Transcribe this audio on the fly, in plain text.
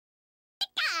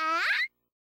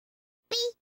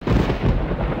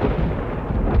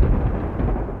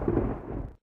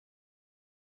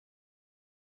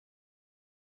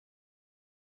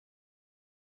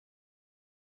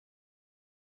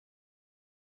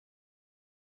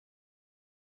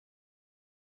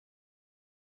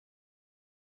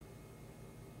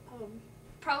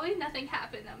Probably nothing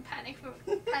happened. I'm panicking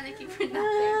for nothing.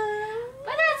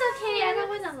 But that's okay. I don't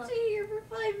want to look. Stay here for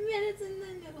 5 minutes and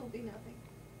then it'll be nothing.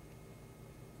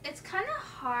 It's kind of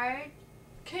hard.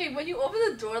 Okay, when you open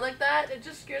the door like that, it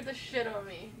just scared the shit out of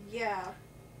me. Yeah.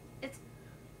 It's.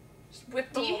 Just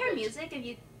whip Do you hear music? If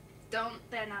you don't,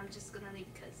 then I'm just gonna leave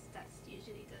because that's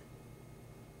usually good.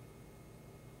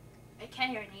 I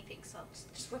can't hear anything, so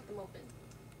just whip them open.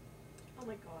 Oh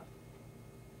my god.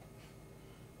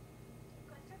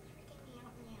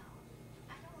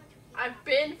 I've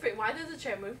been free. Why does the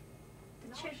chair move?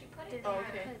 The chair she put it Oh,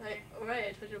 there. okay. Right,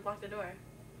 I told you to block the door.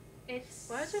 It's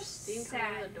Why is there steam coming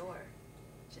out of the door?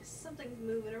 Just something's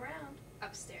moving around.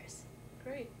 Upstairs.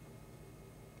 Great.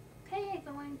 Okay,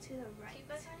 going to the right. You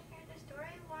guys want to hear the story?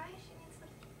 Why she needs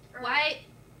the... Why?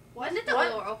 When did the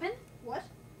door open? What?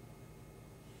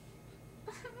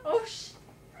 Oh,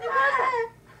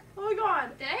 oh my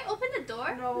god. Did I open the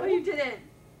door? No, you didn't.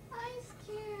 I'm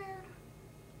scared.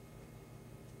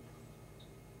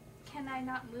 Can I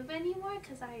not move anymore?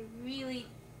 Because I really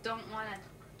don't want to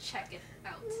check it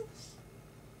out.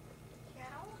 Yeah,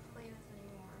 I don't want to play this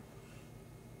anymore.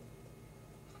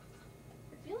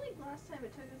 I feel like last time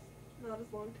it took us not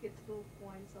as long to get to the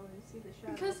wine cellar and see the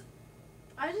shadow. Because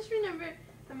I just remember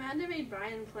Amanda made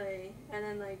Brian play, and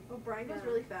then like... Oh, Brian goes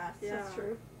really fast. Yeah. That's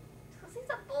true. Because he's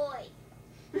a boy.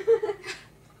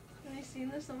 And I've seen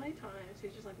this so many times,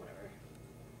 he's just like, whatever.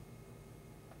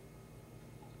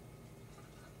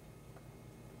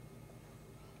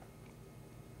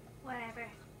 Whatever.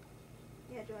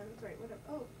 Yeah, Joanna's right. Whatever.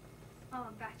 Oh. Oh,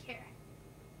 I'm back here.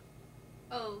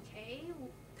 Okay.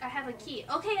 I have a key.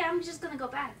 Okay, I'm just gonna go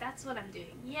back. That's what I'm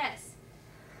doing. Yes.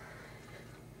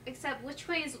 Except, which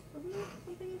way is... This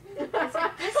way?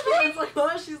 It's like,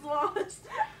 oh, she's lost.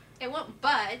 It won't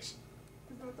budge. Is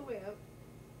that the way up?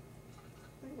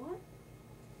 Wait, what?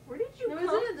 Where did you No, come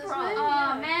isn't it this from? way? Oh,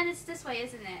 Yeah. man, it's this way,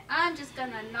 isn't it? I'm just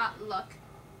gonna not look.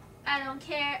 I don't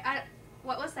care.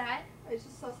 What was that? I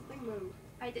just saw something move.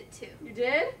 I did too. You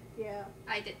did? Yeah.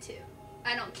 I did too.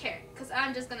 I don't care, because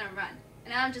I'm just gonna run.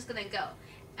 And I'm just gonna go.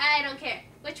 I don't care.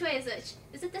 Which way is it?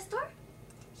 Is it this door?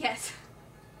 Yes.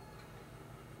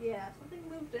 Yeah, something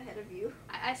moved ahead of you.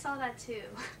 I saw that too.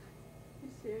 You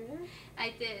serious?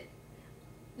 I did.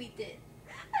 We did.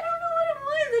 I don't know what it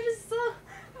was. I just saw.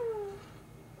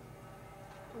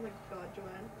 Oh my god,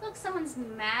 Joanne. Look, someone's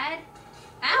mad.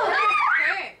 Ow, that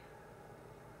hurt.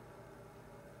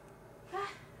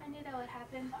 I knew that would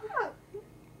happen.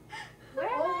 Where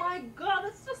am Oh I? my god,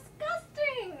 that's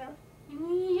disgusting.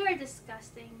 You're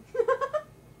disgusting.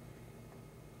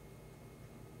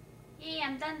 Yay,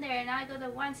 I'm done there. Now I go to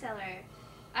wine cellar.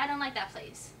 I don't like that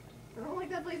place. I don't like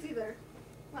that place either.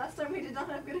 Last time we did not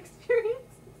have good experience.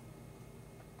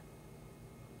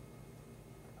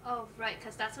 Oh, right,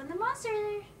 because that's when the monster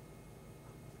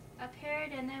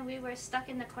appeared, and then we were stuck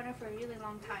in the corner for a really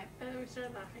long time. And then we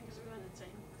started laughing because we went insane.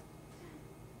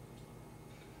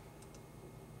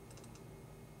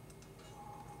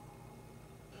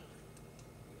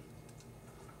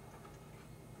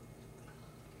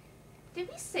 Did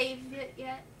we save it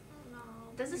yet? No.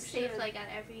 Does it We save should. like at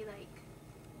every like?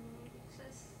 It's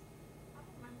just... I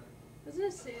don't remember. Doesn't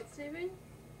it say it's saving?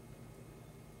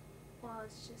 Well,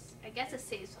 it's just I guess it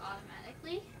saves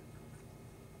automatically.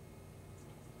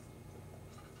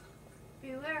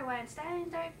 Beware when standing in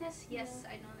darkness. Yes,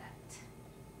 Yeah. I know that.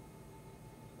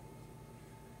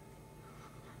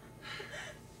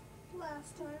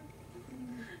 Last time.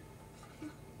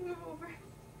 Move over.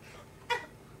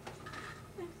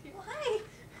 Why?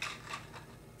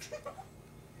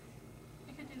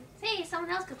 You could do Hey, someone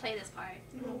else could play this part.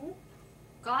 No.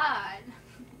 God,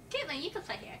 Caitlin, you could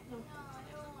play here. No, I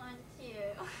don't want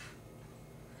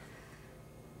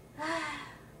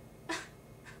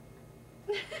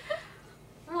to.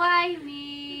 Why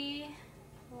me?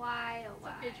 Why, oh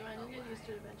why? Okay, Joanne, oh, you'll get used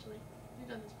to why? it eventually. You've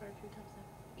done this part a few times now.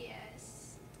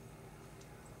 Yes.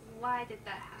 Why did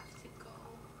that have to go?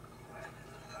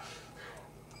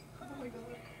 Oh my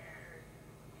god.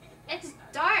 It's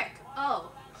dark.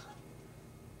 Oh.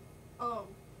 Oh.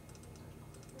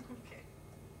 Okay.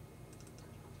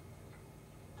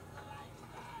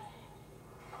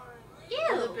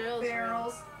 Ew. The barrels.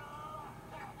 Barrels.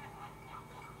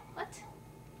 What?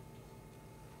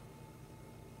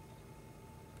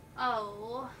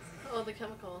 Oh. Oh, the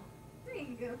chemical. There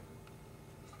you go.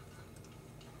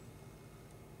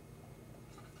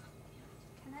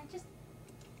 just...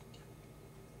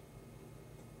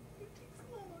 It takes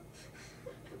long.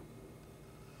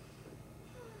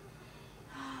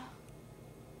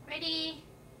 Ready?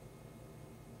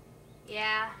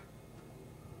 Yeah.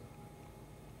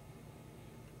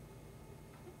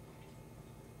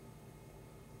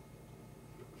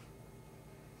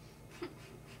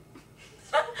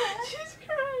 She's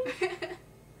crying.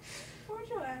 Poor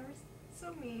Joanne, we're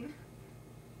so mean.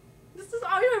 This is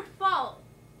all your fault.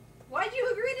 Why'd you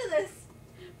agree to this?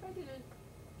 I didn't.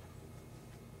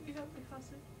 You helped me cause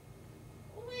it.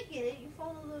 Oh, I get it. You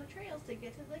follow the trails to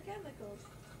get to the chemicals.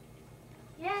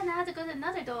 Yeah, now I have to go to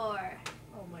another door.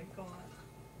 Oh my god.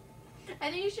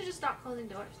 I think you should just stop closing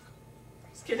doors.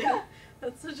 Just kidding.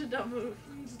 That's such a dumb move.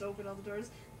 You just open all the doors.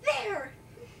 There!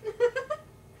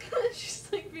 She's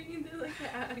like being the like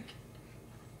ag.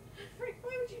 Frick,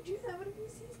 why would you do that? What if you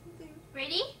see something?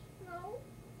 Ready? No.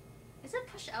 Is it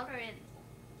push out or in?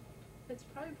 It's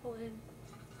probably pull in.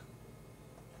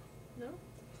 No?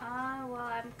 Well,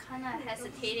 I'm kind of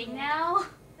hesitating now.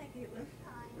 Hi, Caitlin.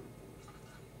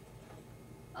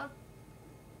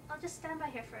 I'll just stand by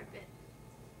here for a bit.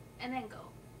 And then go.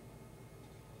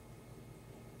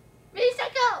 Ready,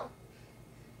 set, go!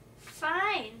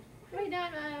 Fine. Wait, no,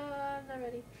 I'm not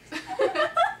ready.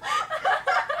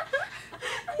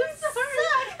 You suck!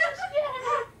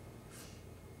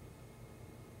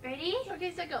 Ready?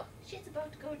 Okay, set, go. Shit's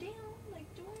about to go down, like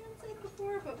Joanne said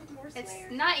before, but with more It's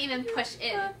Slayer. not even push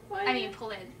in. I mean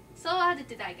pull in. So I'll have to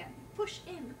do that again. Push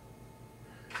in.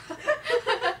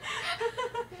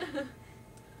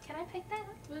 Can I pick that?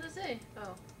 What does it say?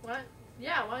 Oh, what?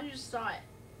 Yeah, why don't you just saw it?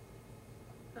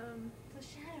 The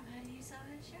shadow, how do you saw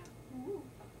that shadow? Ooh.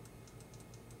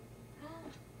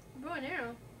 Bow and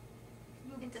arrow.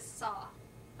 Move into saw.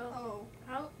 Oh.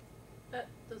 How? That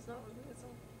does not look like a saw.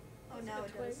 Oh, It's now like a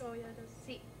it twig. does. Oh, yeah, it does.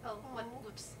 See? Oh, what? Oh.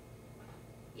 Whoops.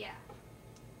 Yeah.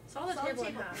 Saw the Saw the table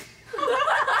in table. half.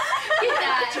 You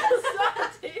guys. Just saw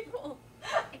the table.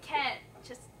 I can't.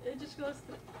 Just. It just goes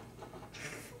through.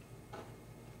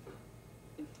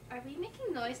 Are we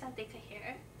making noise that they could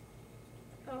hear?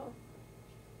 Oh.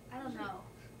 I don't know.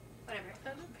 Whatever.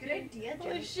 Good idea, Jen.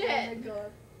 Holy shit. Oh my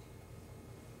god.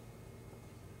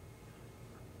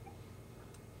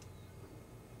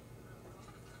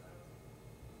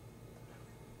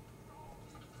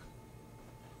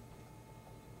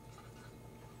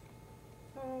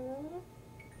 Oh.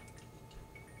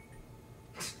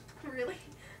 Really?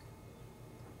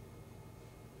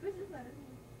 Who's in that?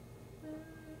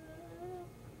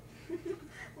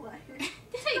 Liar. Did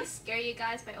I scare you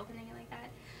guys by opening it like that?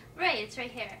 Right, it's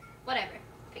right here. Whatever.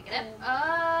 Pick it up.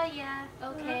 Yeah.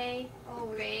 Okay. Oh,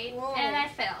 Great. whoa. And I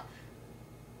fell.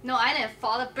 No, I didn't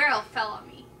fall. The barrel fell on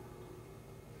me.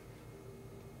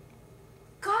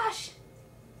 Gosh!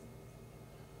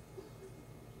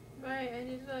 Right, I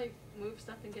need to like move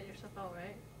stuff and get your stuff out,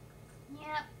 right?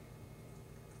 Yep.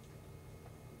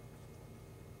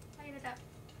 Light it up.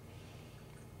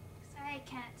 'Cause I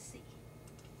can't see.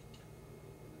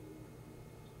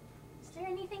 Is there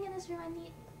anything in this room I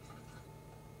need?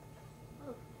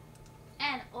 Oh.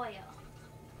 And oil.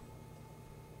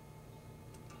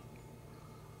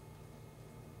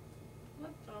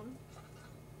 What dumb?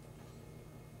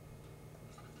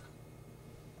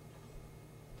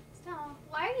 So,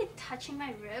 why are you touching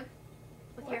my rib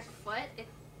with your What? foot? It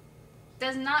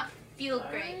does not feel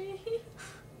great. Sorry.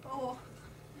 Oh.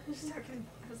 I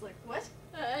was like, what?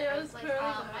 I was like, curling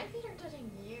my up. feet are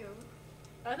touching you.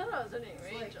 I thought I was hitting It's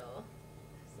like- Rachel.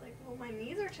 It's like, well, my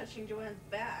knees are touching Joanne's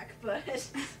back, but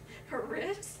her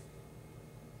ribs?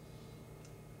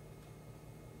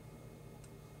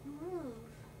 Move.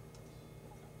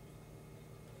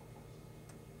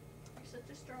 You're such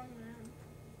a strong man.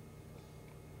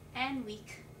 And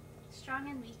weak. Strong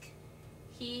and weak.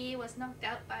 He was knocked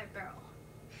out by a barrel.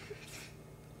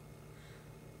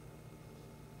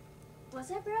 Was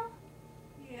it barrel?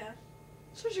 Yeah.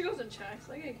 So she goes and checks,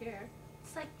 like I care.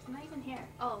 It's like not even here.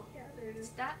 Oh, Yeah, there it is is.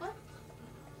 that what?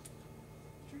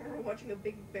 I remember watching a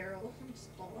big barrel just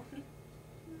fall on me.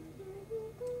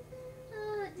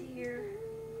 Oh dear.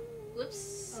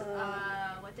 Whoops.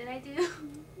 What did I do?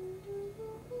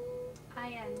 I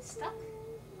am stuck.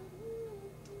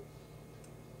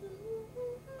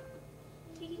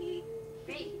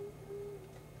 Great.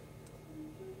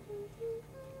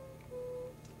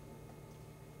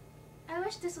 I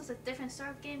wish this was a different sort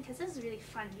of game because this is really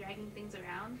fun dragging things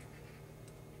around.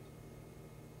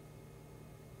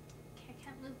 Okay, I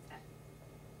can't move that.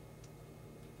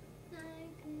 I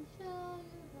can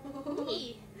show you.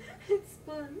 Yee. It's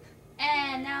fun.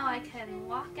 And now I can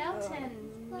walk out and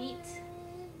meet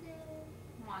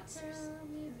monsters.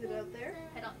 Is it out there?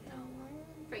 I don't know.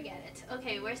 Forget it.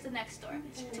 Okay, where's the next door?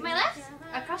 To my left?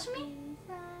 Across from me?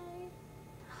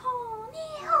 Whole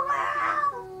new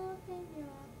world!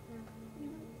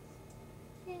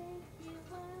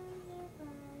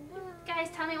 Guys,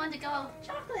 tell me when to go.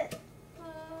 Chocolate.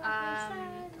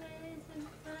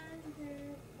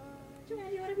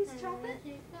 Joanne, you want a piece of chocolate?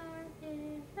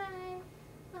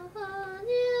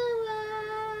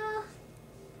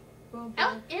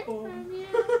 Out, in? From your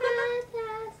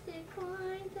fantastic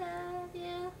point of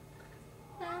view.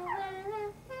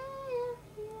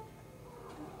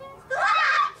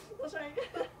 Let's try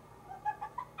again.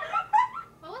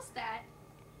 What was that?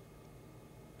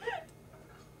 Oh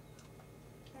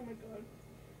my god.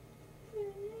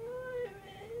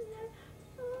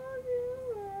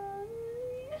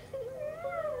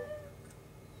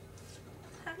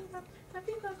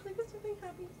 Happy, let's think of something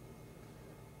happy.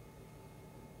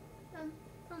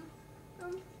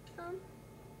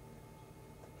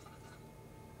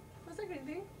 What's that green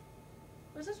thing?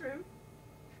 What's this room?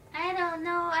 I don't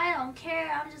know. I don't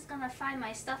care. I'm just gonna find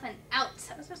my stuff and out.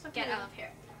 What's this stuff Get here? out of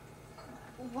here.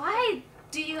 Why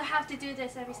do you have to do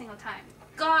this every single time?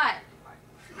 God!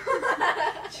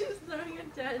 She's throwing a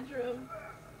tantrum.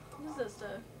 What's this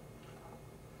stuff?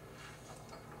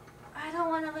 I don't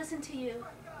want to listen to you.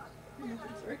 I'm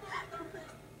sorry.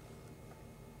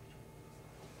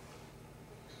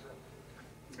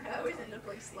 I always end up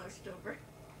like slouched over.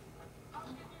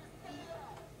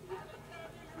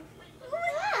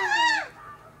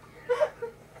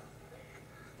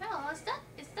 No, is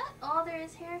that all there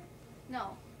is here?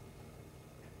 No.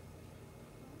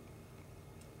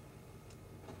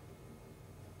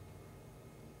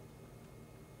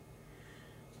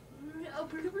 Oh,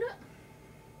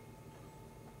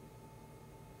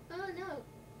 oh no.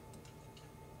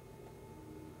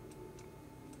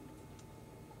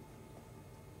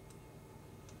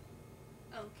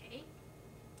 Okay.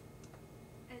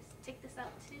 Let's take this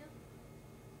out too.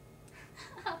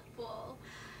 Apple.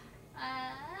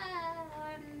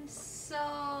 I'm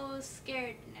so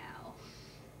scared now.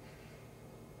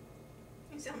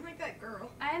 You sound like that girl.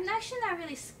 I'm actually not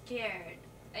really scared.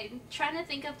 I'm trying to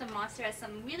think of the monster as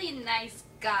some really nice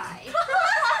guy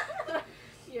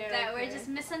Yeah. that okay. we're just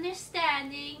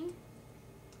misunderstanding.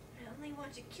 I only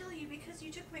want to kill you because you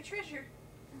took my treasure.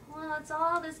 Well, it's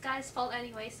all this guy's fault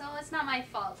anyway, so it's not my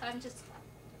fault. I'm just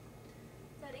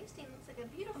That ink stain looks like a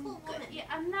beautiful I'm good. woman. Yeah,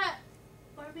 I'm not.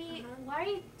 Barbie, Uh-huh.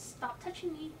 why stop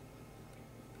touching me?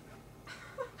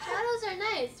 Shadows are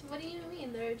nice. What do you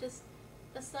mean? They're just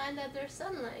a sign that there's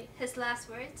sunlight. His last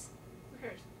words.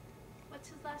 Hers. What's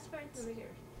his last words? Over here.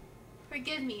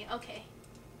 Forgive me. Okay.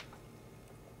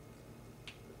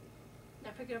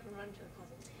 Now pick it up and run to the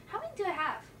closet. How many do I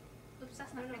have? Oops,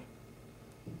 that's not I don't right.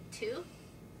 2?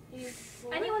 You need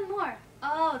I need one more.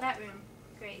 Oh, that room.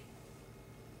 Great.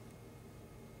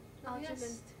 I'll Nothing just.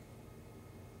 happened.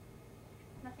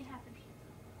 Nothing happened.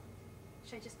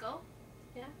 Should I just go?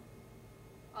 Yeah.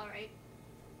 All right.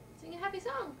 Sing a happy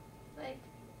song. Like.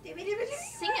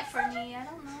 Sing it for me. I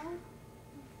don't know.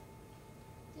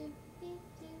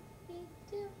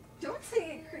 Don't sing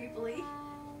it creepily.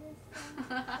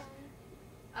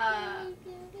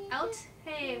 Out?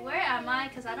 Hey, where am I?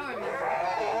 Because I don't remember.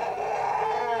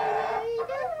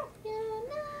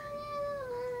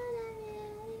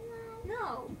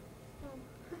 No.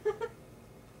 Why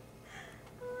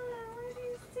do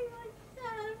you sing like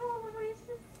that? Of all the ways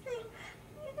to sing,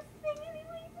 you just sing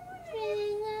anyway you want.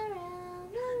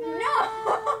 No.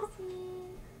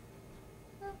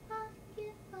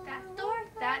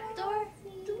 That door,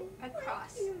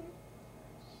 across.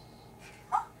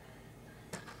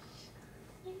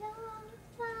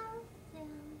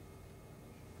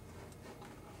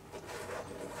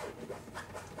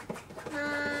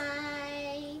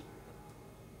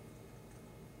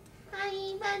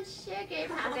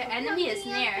 The enemy is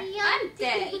near. I'm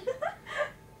dead.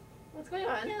 What's going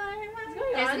on? Yeah, What's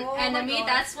going There's on? an Oh my enemy. God.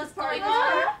 That's what's going on.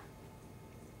 on.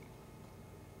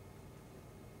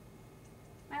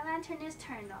 My lantern is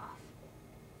turned off.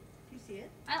 Do you see it?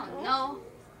 I don't know.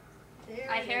 There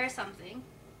I it hear is. something.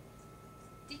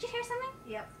 Did you hear something?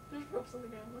 Yep. There's ropes on the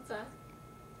ground. What's that?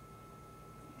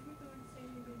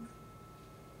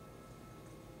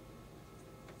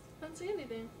 I don't see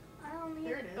anything. I don't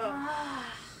There it is.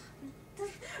 Ah.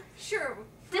 Sure.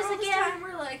 This for all again. Time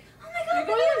we're like, oh my god, You're oh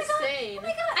going my god, insane. oh my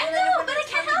god. I And then know, when but the I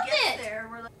can't time help gets it. There,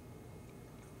 we're like,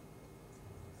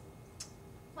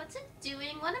 What's it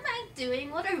doing? What am I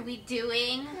doing? What are we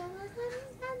doing?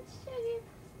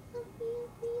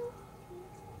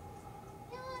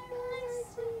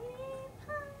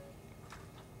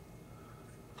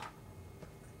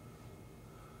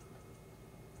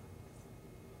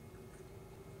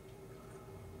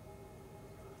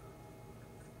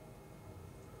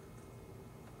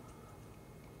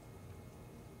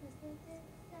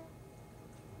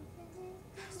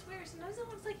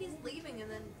 looks like he's leaving and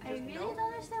then I just really nope.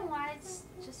 don't understand why it's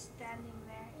just standing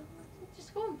there.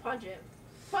 Just go and punch him.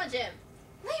 Punch him.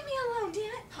 Leave me alone, damn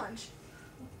it! Punch.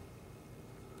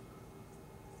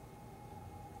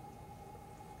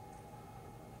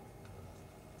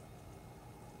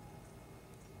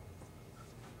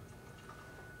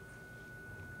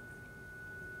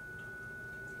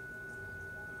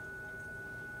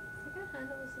 I can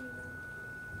handle this anymore.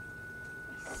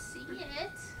 I see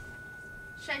it.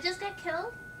 Should I just get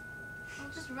killed? I'll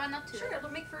just run up to Sure, it. it'll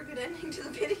make for a good ending to the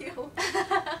video.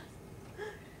 Because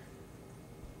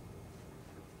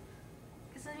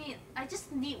I mean, I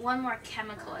just need one more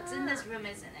chemical. It's in this room,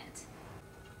 isn't it?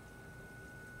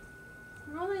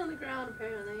 I'm rolling on the ground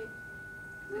apparently.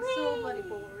 I'm so bloody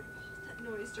bored. That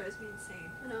noise drives me insane.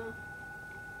 I know.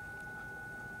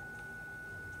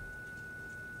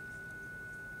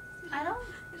 I don't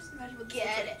I just imagine what this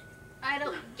get looks it. I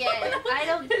don't get it. I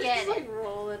don't It's get just it. like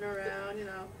rolling around, you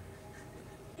know.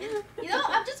 You know,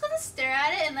 I'm just gonna stare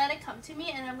at it and let it come to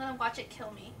me, and I'm gonna watch it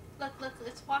kill me. Look, look,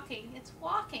 it's walking. It's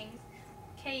walking.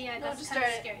 Okay, yeah, No, that's just kind of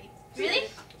stare at scary. Really?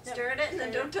 Yep. Stare at it and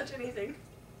then Stare don't touch anything.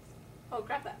 Oh,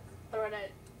 grab that. Throw it at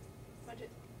it. Punch it.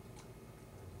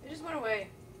 It just went away.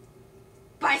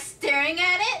 By staring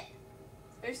at it?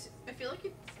 I feel like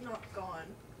it's not gone.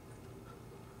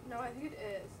 No, I think it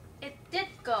is. It did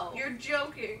go. You're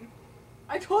joking.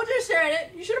 I told you to stare at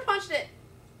it. You should have punched it.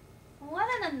 What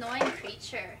an annoying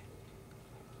creature.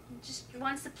 It just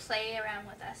wants to play around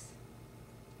with us.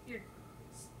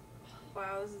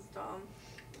 Wow, this is dumb.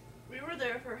 We were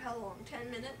there for how long?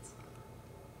 10 minutes?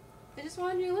 I just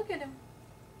wanted you to look at him.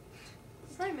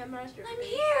 It's like memorized your I'm face.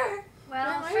 here!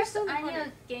 Well, Why are you first still in the I need corner?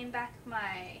 to gain back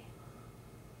my...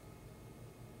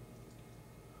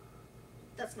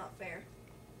 That's not fair.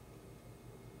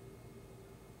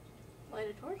 Light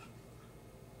a torch. I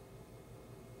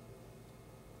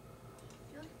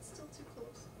feel like it's still too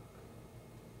close.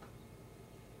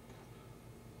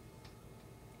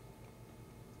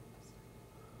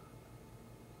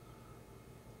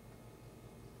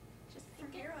 Just From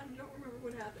think it. here on, I don't remember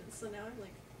what happened, so now I'm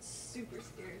like super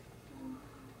scared.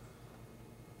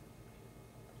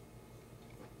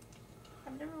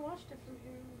 I've never watched it from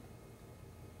here.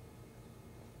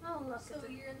 Oh, look. So it's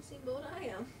a- you're in the same boat I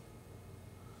am.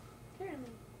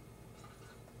 Apparently.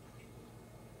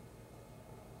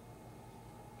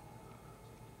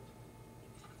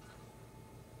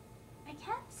 I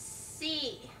can't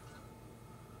see.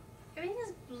 Everything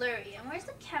is blurry. And where's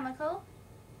the chemical?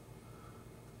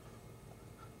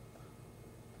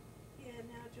 Yeah,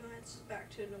 now Joanne's just back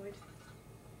to annoyed.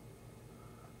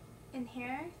 In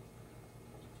here?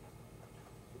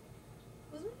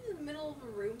 Wasn't he in the middle of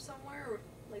a room somewhere, or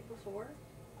like before?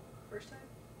 First time?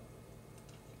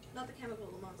 Not the chemical,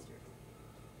 the monster.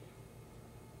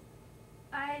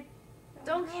 I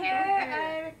don't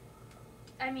care.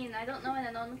 I mean, I don't know and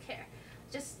I don't care.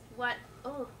 Just what?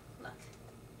 Oh, look.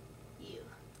 You.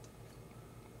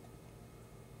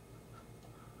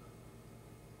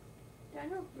 Yeah, I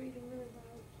know breathing really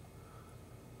loud.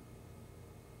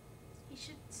 You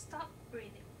should stop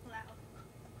breathing loud.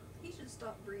 He should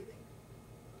stop breathing.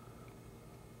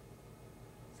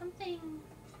 Something.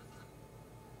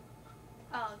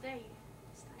 Oh, there you.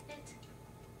 Is that it?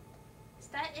 Is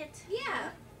that it? Yeah!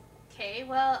 Okay,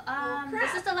 well, Oh, this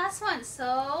crap. is the last one,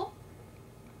 so.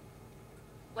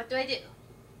 What do I do?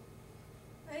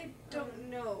 I don't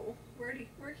know. Where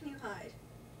can you hide?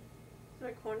 Is there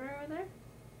a corner over there?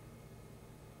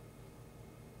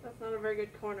 That's not a very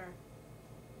good corner.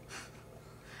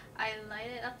 I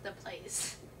lighted up the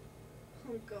place.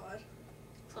 Oh god.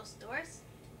 Close doors?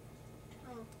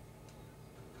 Oh.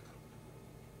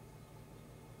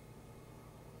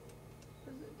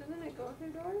 Doesn't it go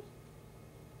through doors?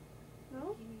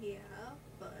 No? Yeah,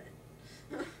 but...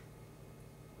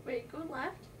 Wait, go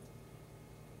left?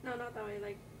 No, not that way.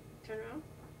 Like, turn around?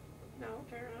 No,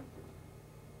 turn around.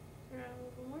 Turn around a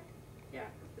little more? Yeah.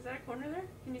 Is that a corner there?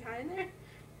 Can you hide in there?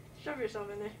 Shove yourself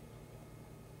in there.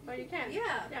 Oh, you can?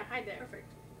 Yeah. Yeah, hide there. Perfect.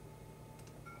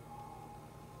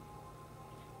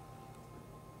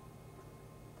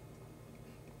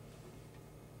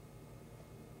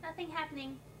 Nothing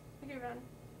happening. Okay, run.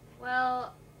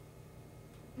 Well,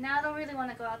 now I don't really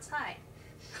want to go outside.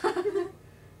 Not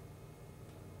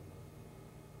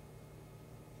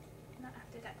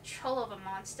after that troll of a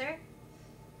monster.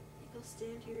 Go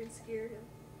stand here and scare him.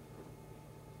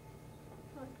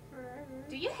 Like forever.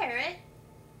 Do you hear it?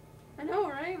 I know,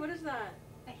 right? What is that?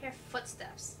 I hear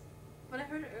footsteps. What I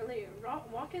heard earlier.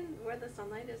 Walk in where the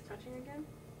sunlight is touching again.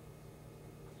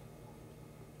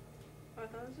 Oh, I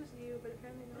thought it was just you, but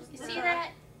apparently not. You What see is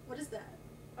that? What is that?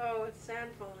 Oh, it's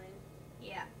sand falling.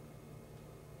 Yeah.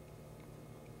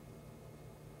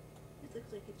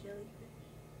 looks like a jellyfish.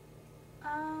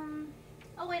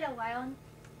 I'll wait a while.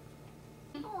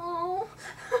 Oh.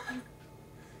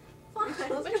 Which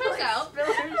one's out?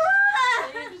 And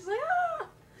you're just like, ah!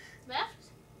 Left?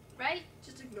 Right?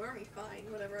 Just ignore me, fine.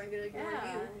 Whatever, I'm gonna ignore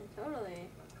Yeah, you. totally.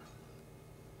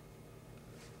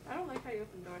 I don't like how you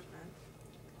open doors, man.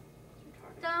 It's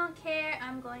retarded. Don't care.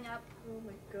 I'm going up. Oh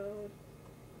my god.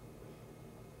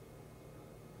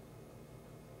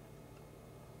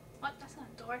 What? That's not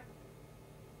a door.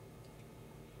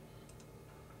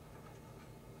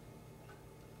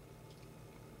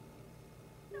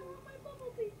 I want my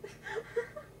bubble tea.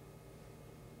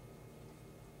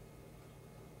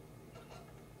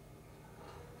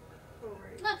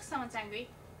 Alright. Look, someone's angry.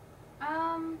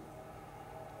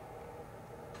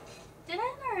 Did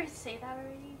I never say that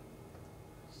already?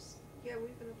 Yeah,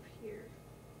 we've been up here.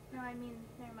 No, I mean,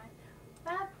 never mind.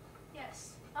 Lab?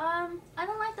 Yes. I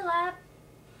don't like the lab.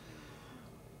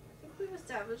 I think we've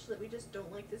established that we just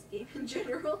don't like this game in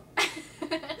general.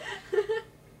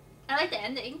 I like the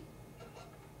ending.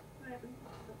 What happened?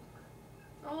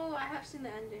 Oh, I have seen the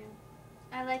ending.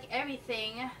 I like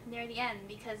everything near the end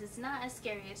because it's not as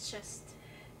scary. It's just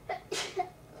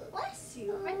Bless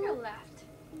you. right or left.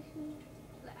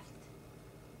 Left.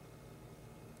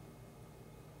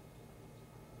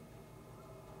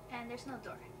 And there's no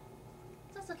door.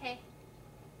 That's okay.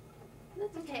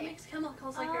 That's Okay. okay. It makes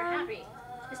chemicals like you're happy.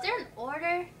 Is there an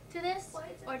order to this, Why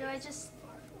is it or do I this just?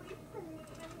 far away from me?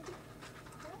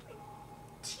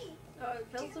 Tea. Oh, it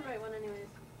feels the right one anyways.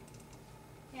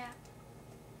 Yeah.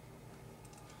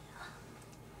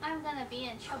 I'm gonna be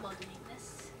in trouble doing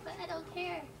this, but I don't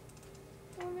care.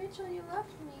 Oh, Rachel, you left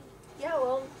me. Yeah,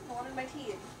 well, I wanted my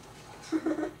tea.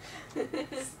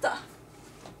 Stuff.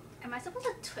 Am I supposed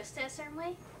to twist it a certain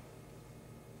way?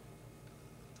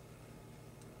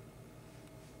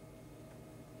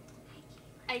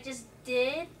 I just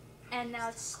did, and now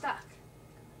it's stuck.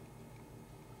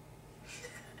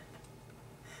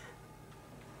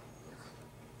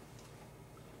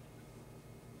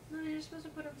 No, you're supposed to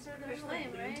put up a certain There's flame,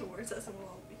 right? towards us and we'll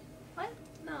all be. What?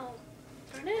 No.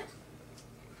 Turn it.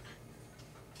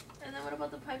 And then what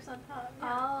about the pipes on top?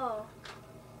 Yeah. Oh.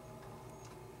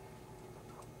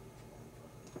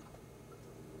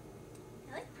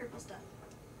 I like purple stuff.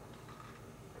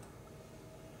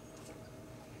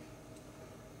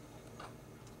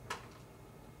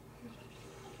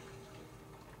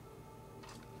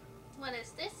 What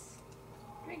is this?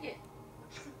 Drink it.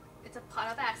 It's a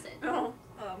pot of acid. Oh.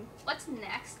 What's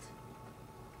next?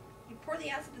 You pour the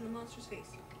acid in the monster's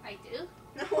face. I do?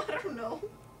 No, I don't know.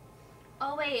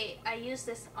 Oh wait, I used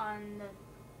this on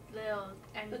the little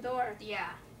and The door. Yeah.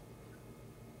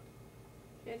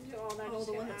 You had to do all that Oh, just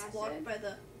the to one get that's acid? blocked by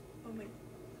the. Oh my.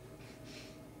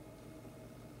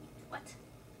 What?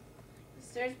 The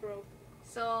stairs broke.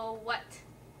 So what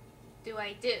do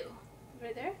I do?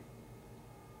 Right there?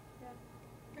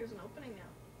 There's an opening now.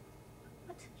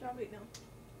 What? Jump. Wait, no.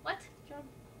 What? Jump.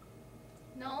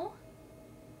 No?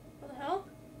 What the hell?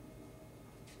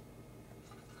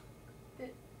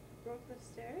 It broke the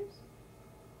stairs?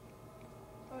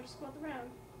 Oh, just go out the ramp.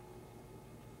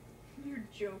 You're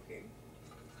joking.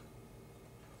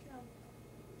 Jump.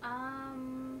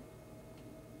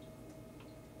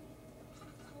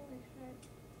 Holy shit.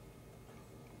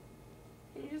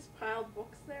 Can you just pile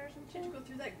books there or Did something? you go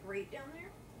through that grate down there?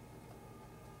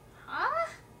 Huh?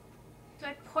 Do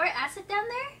I pour acid down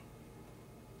there?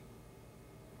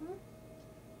 Huh?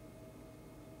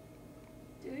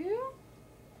 Do you?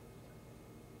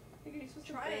 Like, are you supposed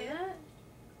Try to burn it. that?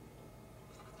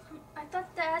 I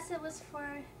thought the acid was for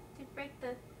to break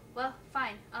the. Well,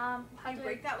 fine. How Can do you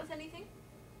break that with anything?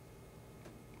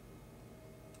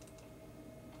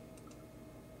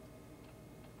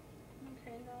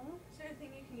 Okay, no. Is there anything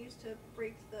you can use to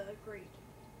break the grate?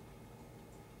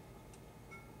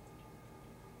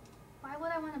 Why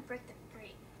would I want to break the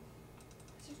grate?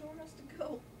 There's nowhere else to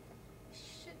go.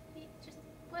 Should be just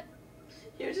what?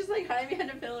 You're just like hiding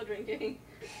behind a pillow drinking.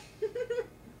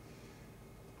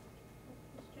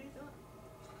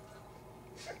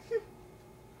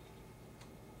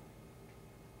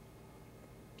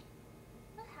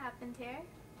 What happened here?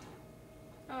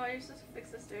 Oh, you're supposed to fix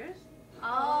the stairs?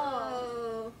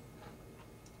 Oh.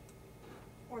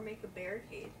 Or make a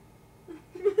barricade. And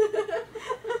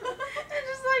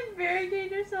just like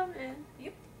barricade yourself in.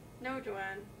 Yep. No,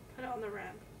 Joanne. Put it on the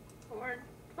ramp. Or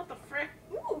what the frick?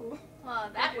 Ooh. Well,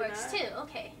 that do works that. too.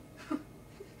 Okay.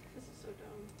 This is so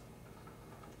dumb.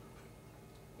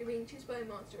 You're being chased by a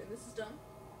monster and this is done?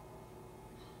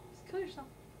 Just kill yourself.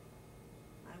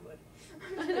 I would.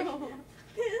 I know.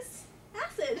 Piss.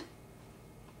 Acid.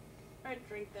 I'd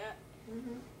drink that.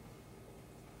 Mm-hmm.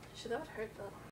 Shit, that would hurt though.